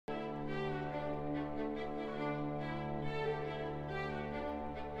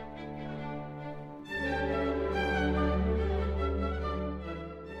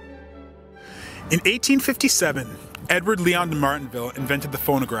In 1857, Edward Leon de Martinville invented the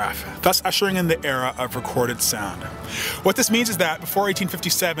phonograph, thus ushering in the era of recorded sound. What this means is that before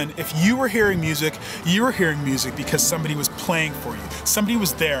 1857, if you were hearing music because somebody was playing for you. Somebody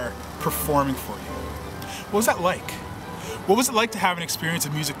was there performing for you. What was that like? What was it like to have an experience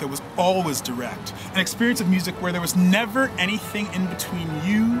of music that was always direct? An experience of music where there was never anything in between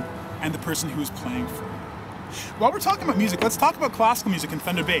you and the person who was playing for you. While we're talking about music, let's talk about classical music in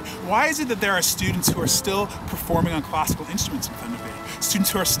Thunder Bay. Why is it that there are students who are still performing on classical instruments in Thunder Bay?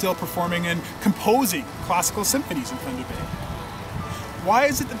 Students who are still performing and composing classical symphonies in Thunder Bay? Why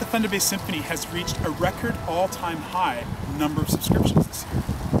is it that the Thunder Bay Symphony has reached a record all-time high number of subscriptions this year?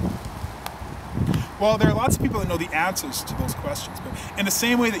 Well, there are lots of people that know the answers to those questions, but in the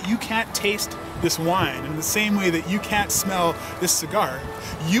same way that you can't taste this wine, in the same way that you can't smell this cigar,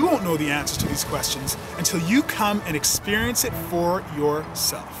 you won't know the answers to these questions until you come and experience it for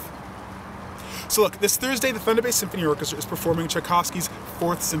yourself. So look, this Thursday, the Thunder Bay Symphony Orchestra is performing Tchaikovsky's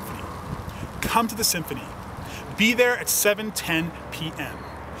 4th Symphony. Come to the symphony. Be there at 7:10 p.m.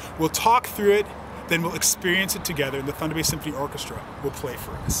 We'll talk through it, then we'll experience it together, and the Thunder Bay Symphony Orchestra will play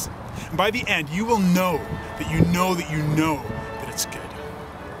for us. And by the end, you will know that you know that you know that it's good.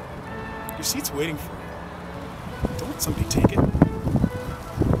 Your seat's waiting for you. Don't let somebody take it.